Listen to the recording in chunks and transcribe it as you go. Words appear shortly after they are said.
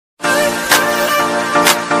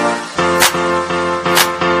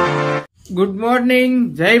Good morning,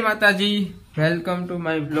 जय माताजी, welcome to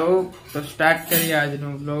my vlog. तो स्टार्ट करिए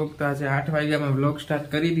આજનો વ્લોગ। તો આજે 8 વાગ્યામાં વ્લોગ સ્ટાર્ટ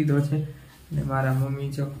કરી દીધો છે અને મારા મમ્મી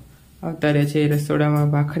જો આવતા છે રસોડામાં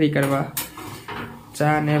ભાખરી કરવા।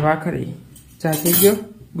 ચા ને ભાખરી। ચા થઈ ગયો।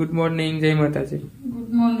 ગુડ મોર્નિંગ, જય માતાજી।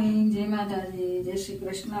 ગુડ મોર્નિંગ, જય માતાજી, જય શ્રી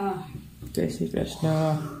કૃષ્ણ। જય શ્રી કૃષ્ણ।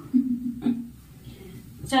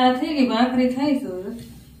 ચા થઈ ગઈ, ભાખરી થાય તો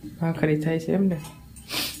ભાખરી થાય છે એમ ને।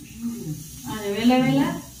 આજે વેલા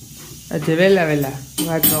વેલા આજે વેલા વેલા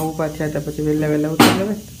વાતમાં ઊભા થયા હતા, પછી વેલા વેલા ઉઠી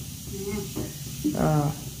લેવાય। હા,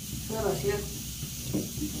 સરસ યાર।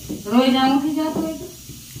 રોજ આમ ઉઠી જતો હોય તો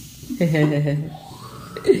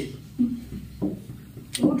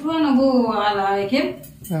ઉઠવાનો બહુ હાલ આવે કેમ?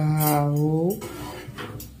 હા,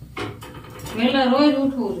 વેલા રોજ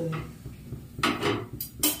ઉઠવું જોઈએ।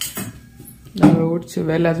 હવે ઉઠશું,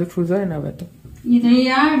 વહેલા જ ઉઠવું જોઈએ ને હવે તો। એ તો એ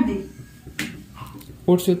 8 દી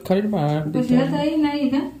ઉઠશું જ ખરી પણ 8 દી પછી હતા એ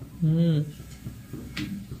નહીં કા?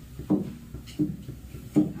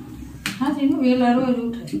 હા છે વેલા રોજ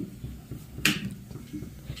ઉઠે।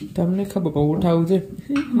 તમને ખબર પણ ઉઠાવું છે।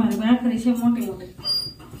 મારી ભાખરી છે મોટી મોટી।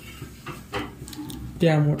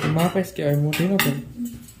 ક્યાં મોટી? માપે જ કહેવાય, મોટી ન કહેવાય।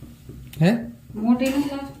 હે મોટી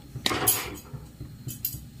નથી લાગતી?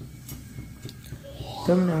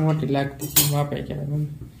 તમને મોટી લાગતી છે, માપે કહેવાય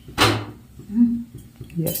મમ્મી।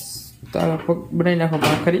 યસ, તો બનાવી નાખો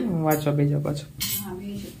ભાખરી, હું વાંચવા બેસી જાઉં પાછો।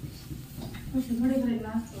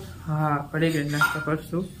 હા, પડી ગઈ નાસ્તો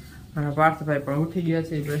કરશું। મારા પાર્થભાઈ પણ ઉઠી ગયા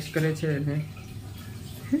છે, બ્રશ કરે છે અને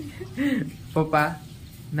પપ્પા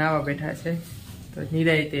નાવા બેઠા છે। તો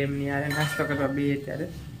નિરાય તે એમની યારે નાસ્તો કરવા બે ત્યારે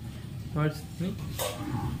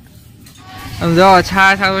આમ જો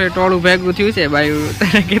છાશ આવે ટોળું ભેગું થયું છે। બાયું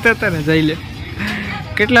તને કહેતો હતો ને જઈ લે,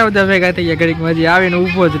 કેટલા બધા ભેગા થઈ ગયા। ઘડીકમાં હજી આવીને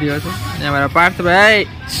ઊભો જ રહ્યો છે। અને અમારા પાર્થભાઈ,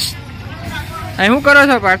 અહીં શું કરો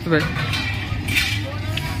છો પાર્થભાઈ?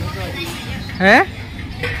 હે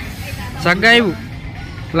સગાવ્યું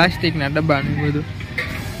પ્લાસ્ટિકના ડબ્બાનું બધું,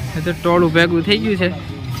 એ તો ટોળું ભેગું થઈ ગયું છે।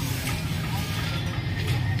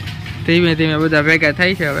 ધીમે ધીમે બધા ભેગા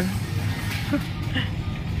થાય છે। હવે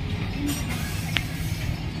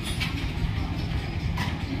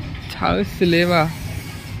છાશ લેવા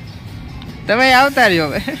તમે આવતા રહ્યો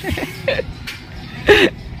હવે।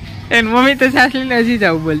 એન મમ્મી તો છાશ લઈને હજી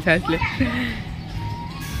જાવ, બોલ છાશ લે।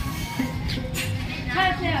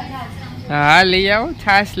 હા લઈ આવો,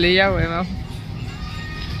 છાશ લઈ આવો। એમાં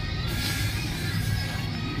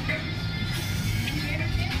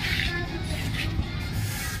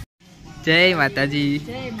જય માતાજી।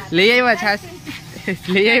 લઈ આવ્યા છાશ?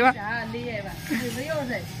 લઈ આવ્યા?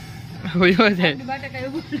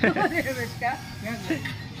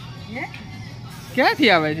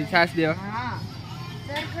 ક્યાંથી આવે છે છાશ દેવા?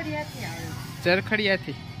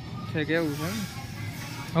 ચરખડિયાથી છે કેવું છે?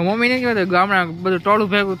 મમ્મી ને કહ્યું ગામડા બધું ટોળું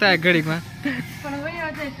ભેગું થાય ઘડીમાં।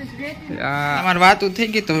 અમારે વાતું થઈ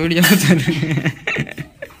ગઈ તો વિડીયો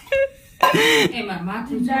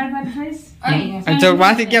ચોક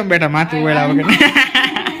માંથી કેમ બેઠા માથું વેળા વગર?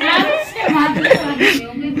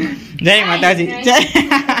 જય માતાજી,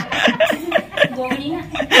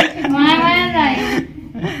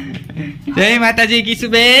 જય માતાજી।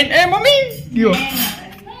 કિશુબેન એ મમ્મી ગયો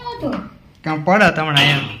કામ પડો તમને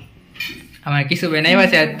એમ। અમારે કિશુબેન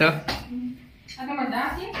આવ્યા છે આજ તો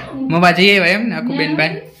મોબાજી આવ્યા એમ ને અકુબેન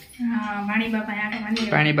ભાઈ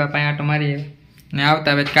પાણી બાપા આટો મારી આવ્યા ને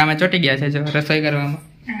આવતા હવે કામે ચોટી ગયા છે। જો રસોઈ કરવામાં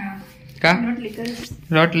કા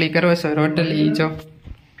રોટલી કરો છો? રોટલી જો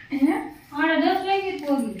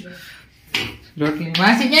રોટલી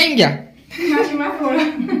માસી ક્યાં ગયા?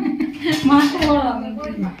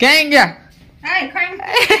 ક્યાં ગયા?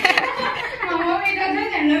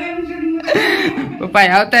 પપ્પા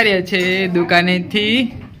આવતા રહ્યા છે દુકાનેથી।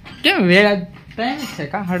 કેમ વેળા ટાઈમ છે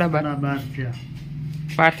કા? 12:30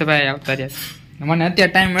 પાર્થભાઈ આવતા રહ્યા। મને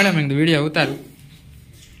અત્યારે ટાઈમ મળે, મેં વિડીયો ઉતારું।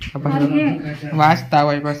 વાંચતા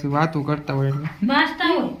હોય પાછું વાતું કરતા હોય એટલે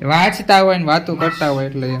વાંચતા હોય ને વાતું કરતા હોય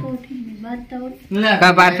એટલે એમ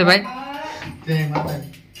કા પાર્થભાઈ?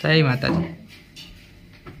 જય માતાજી।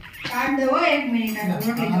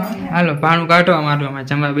 હાલો પાણું કાઢો, અમારું અમારે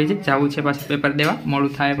જમવા બેસી જવું છે પાછું પેપર દેવા,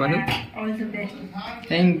 મોડું થાય પાછું।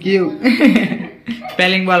 Thank you.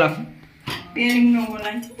 સ્પેલિંગ બોલો। પેલિંગ નો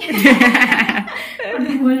બોલાય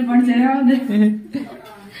બોલ પણ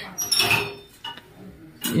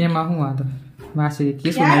એમાં શું વાંધો? માસી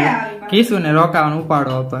કીસુ ને રોકાવાનું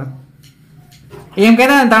ઉપાડો ઉપર એમ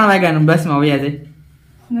કહેતા ને 3 વાગ્યાનું બસમાં વયા જાય।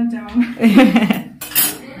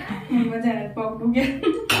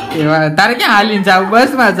 તારે ક્યાં હાલીને જાવ?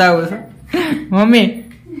 બસમાં જાવું છે મમ્મી?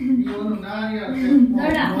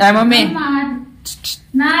 મમ્મી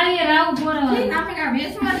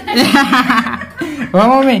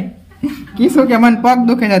મમ્મી કીશું કે મને પગ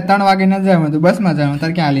દુખે છે 3 વાગે ન જવાનું તું બસમાં જવાનું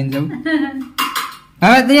તારે ક્યાં લઈને જવું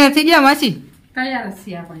હવે તૈયાર થઈ ગયા માસી તૈયાર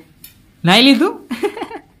છીએ આપણે નાઈ લીધું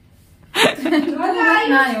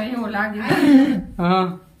હા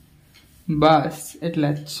બસ એટલે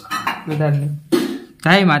જ વધારે નહીં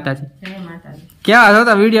જય માતાજી કેવા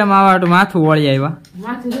હતા વિડીયોમાં આવવા માથું વળી આવ્યા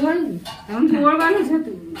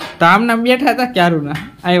તો આમને બેઠા હતા ક્યારું ના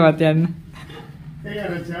આવ્યા ત્યારના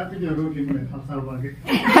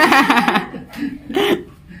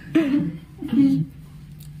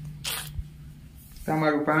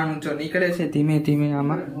તમારું પાન ઊંચો નીકળે છે ધીમે ધીમે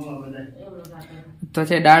આમાં તો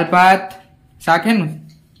છે દાળ ભાત શાક એનું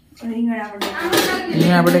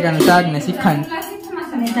રીંગણા બટેકાનું શાક ને શીખાનું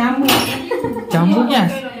જાંબુ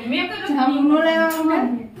ક્યાં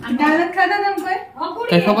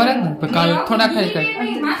કઈ ખબર જ ને કાલ થોડા ખાઈ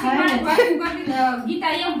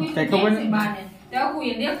કઈ ખબર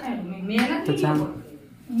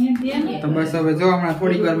તો બસ હવે જો હમણાં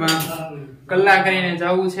થોડીક વારમાં કલાક કરીને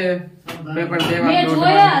જવું છે પેપર દેવા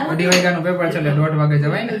 2:30 વાગ્યાનું પેપર છે એટલે 1:30 વાગે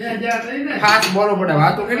જવાય ને ખાસ બોલો પડે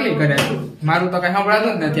વાતો કેટલી કરે મારું તો કઈ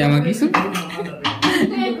સંભળાતું જ નથી આમાં કીશું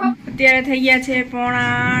અત્યારે થઈ ગયા છે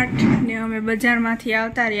 7:45 ને અમે બજારમાંથી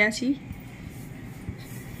આવતા રહ્યા છીએ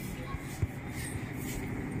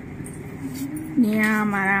ને આ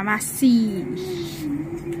મારા માસી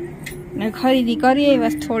ને ખરીદી કરીએ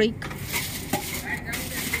બસ થોડીક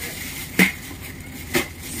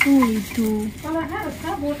શું લીધું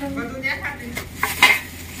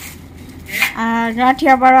આ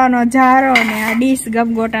ગાંઠિયા પાડવાનો જારો ને આ ડીશ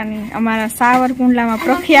ગપગોટાની અમારા સાવરકુંડલામાં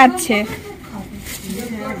પ્રખ્યાત છે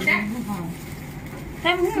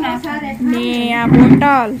ને આ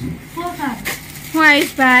બોટલ હું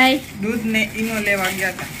આવીશ ભાઈ દૂધ ને ઈનો લેવા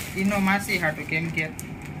ગયા હતા ઈનો માસી હાટું કેમ કે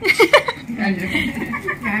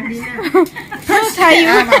ખુશ થયું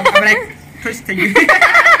આપણે ખુશ થઈ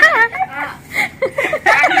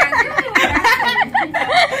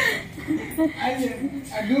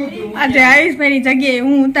આજે આયુષભાઈ ની જગ્યાએ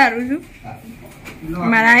હું ઉતારું છું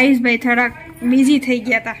મારા આયુષભાઈ થોડાક બીજી થઈ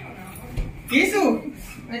ગયા હતા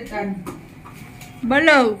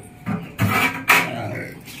બોલો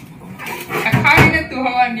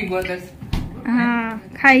હા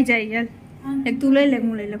ખાઈ જાય એક તું લઈ લે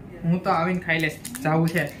હું લઈ લઉં હું તો આવીને ખાઈ લઈશ જાવું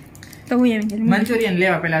છે તો હું એમ મંચુરિયન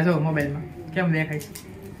લેવા પેલા જો મોબાઈલમાં કેમ દેખાય છે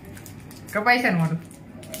કપાય છે ને મોટું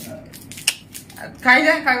ખાઈ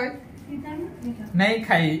જાય ખાવે નહીં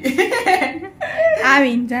ખાઈ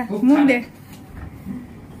આવીને જા મૂક દે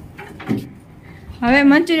હવે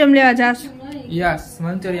મંચુરિયન લેવા જાશ યસ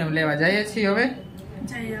મંચુરિયન લેવા જઈએ છીએ હવે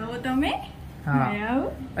જઈ આવો તમે હા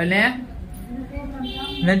અને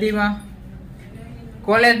નદીમાં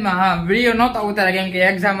કોલેજમાં હા વિડીયો નહોતો ઉતારે કેમ કે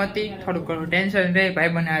એક્ઝામ હતી થોડું ઘણું ટેન્શન રહે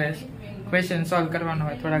ભાઈ બનાવે ક્વેશ્ચન સોલ્વ કરવાનો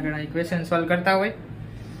હોય થોડા ઘણા ક્વેશ્ચન સોલ્વ કરતા હોય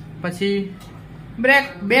પછી બ્રેક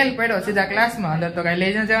બેલ પડ્યો સીધા ક્લાસમાં અંદર તો કઈ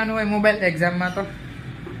લઈ જવાનું હોય મોબાઈલ એક્ઝામમાં તો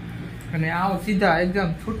અને આવો સીધા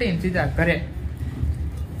એક્ઝામ છૂટીને સીધા ઘરે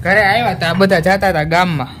આવ્યા હતા બધા જતા હતા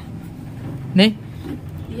ગામમાં નહીં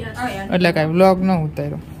એટલે કઈ વ્લોગ ન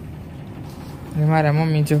ઉતાર્યો મારા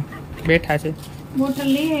મમ્મી જો બેઠા છે બોટલ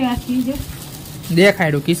લઈ આવ્યા છીએ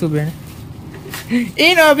દેખાડ્યું કિશુબેન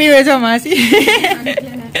ઈનો પીવે છો માસી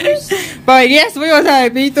ભાઈ ગેસ વયો થાય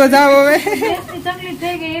પી તો જાવ હવે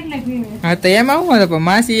હા તો એમાં શું હતો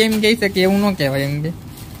માસી એમ કહી શકે એવું ન કહેવાય એમ કે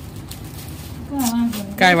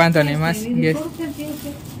કાંઈ વાંધો નહીં માસી ગેસ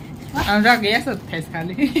આમ ગેસ જ થાય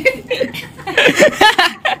ખાલી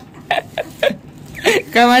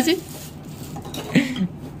કા માસી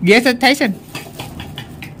ગેસ જ થાય છે ને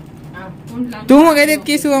તું હું કહી દે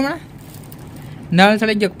કીશું હમણાં નળ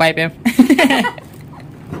ચડી ગયો પાઇપ એમ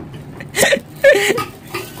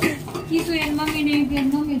કીધું એની મમ્મીને કે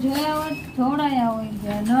મમ્મી જોયા હોય જોડાયા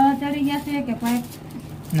હોય ન ચડી ગયા છે કે પાઇપ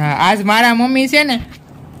હા આજ મારા મમ્મી છે ને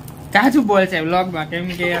કાજુ બોલ છે વ્લોગમાં કેમ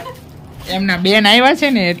કે એમના બેન આવ્યા છે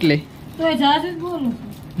ને એટલે તો જાજુ જ બોલું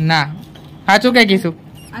ના સાચું કઈ કીધું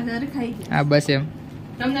ખાઈ હા બસ એમ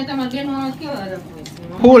તમને તમારા બેનો અવાજ કેવો હરખ હોય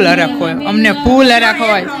ફૂલ હરખ હોય અમને ફૂલ હરખ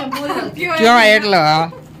હોય કયો એટલો હા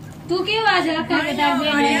તું કેવા જ રખા કે તાર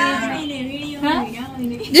બેન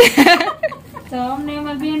તો અમને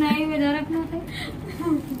અમાર બેન આવી જ હરખ ન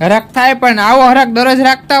થાય હરખ થાય પણ આવો હરખ દરરોજ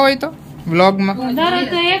રાખતા હોય તો વ્લોગમાં દરરોજ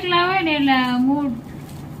તો એકલા હોય ને એટલે મૂડ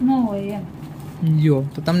ન હોય એમ જો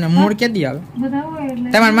તો તમને મૂડ કેદી આવે બધા હોય એટલે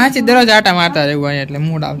તમારી માસી દરરોજ આટા મારતા રહેવું હોય એટલે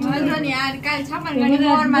મૂડ આવશે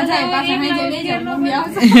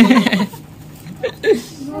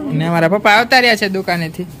ને અમારા પપ્પા આવતા રહ્યા છે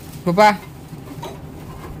દુકાનેથી પપ્પા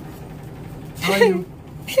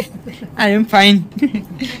I am fine.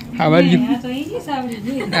 How are you? તો ઈ સાવડી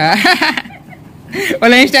જોઈ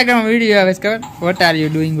ઓલા ઇન્સ્ટાગ્રામ વિડિયો આવે છે ખબર what are you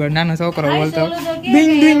doing but નાનો છોકરો બોલતો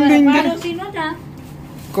ડિંગ ડિંગ ડિંગ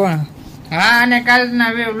કોણ હા અને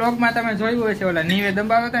કાલના વે વ્લોગમાં તમે જોયું હશે ઓલા નીવે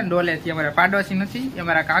દબાવ્યો હતો ને ડોલેથી અમારા પાડોશી નથી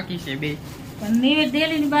અમારા કાકી છે બે પણ નીવે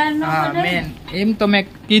દેલીની બહાર ન હા પડે મેન એમ તો મેં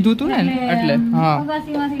કીધું તું ને એટલે હા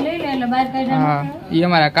અગાસીમાંથી લઈ લે એટલે બહાર કાઢ્યા હા એ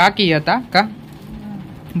અમારા કાકી હતા કા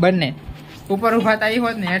બંને ઉપર ઉભા હતા ઈ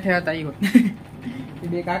હોત ને હેઠે હતા ઈ હોત એ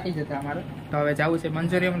બે કાકી જ હતા અમારો તો હવે જવું છે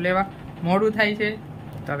મંચુરિયમ લેવા મોડું થાય છે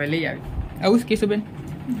તો હવે લઈ આવી આવું જ કીશું બેન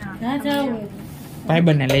ના જાવ ભાઈ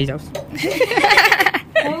બંને લઈ જાવ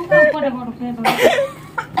એવું કામ ફટાફટ ફેંકો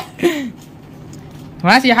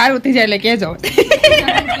વાસી હારું થઈ જાય એટલે કેજો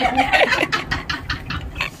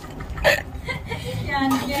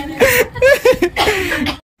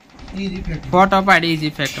ફોટો પાડી ઇઝ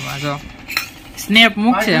ઇફેક્ટમાં જો સ્નેપ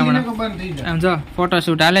મૂકશે હમણાં આમ જો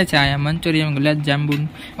ફોટોશૂટ હાલે છે આયા મંચુરિયમ ગુલાબ જાંબુ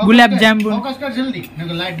ફોકસ કર જલ્દી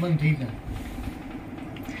નકર લાઈટ બંધ થઈ જાય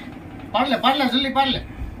પાડલે જલ્દી પાડલે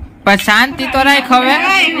પણ શાંતિ તો રાખ હવે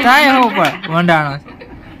થાય હો પણ વંડાણો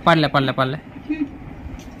પાડલે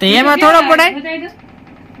તો એમાં થોડો પડાય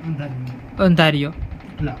અંધારિયો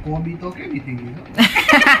લા કોબી તો કેવી થઈ ગઈ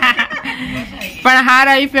પણ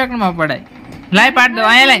હારા ઇફેક્ટ માં પડાય લાઈ પાડ દો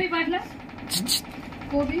આયા લાઈ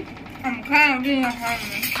કોબી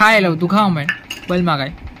ખાઈ લઉં તું ખાવ મેં બલમાં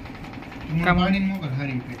ખાઈ પાણી નો કર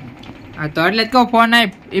હારી હા તો એટલે જ કહું ફોન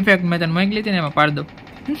આય ઇફેક્ટ મેં તને મોકલી હતી ને એમાં પાડ દો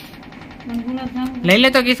લઈ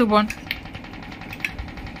લે તો કીશું ફોન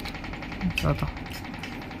તો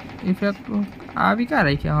ઇફેક્ટ આવી કા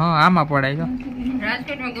રાખ્યા હા આમાં પડાય તો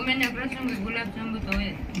રાજકોટમાં ગમે ને પ્રસંગ ગુલાબ જાંબુ તો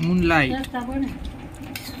હોય મૂનલાઈટ સસ્તા પડે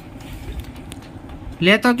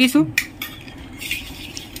લે તો કીશું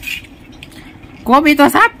કોબી તો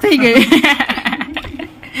સાફ થઈ ગઈ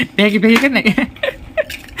ભેગી કરી ને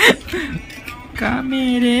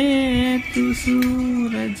કામેરે તું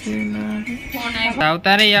સૂરજ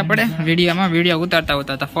આવતા રહી આપણે વિડીયો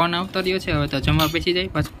ઉતારતા ફોન આવતો રહ્યો છે હવે તો જમવા બેસી જાય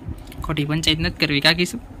પાછું ખોટી પંચાયત નથી કરવી કા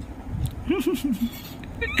કીશું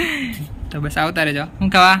તો બસ આવતા રહેજો હું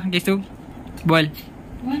ખાવા કીશું બોલ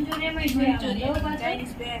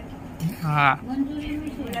હા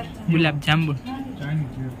ગુલાબ જાંબુ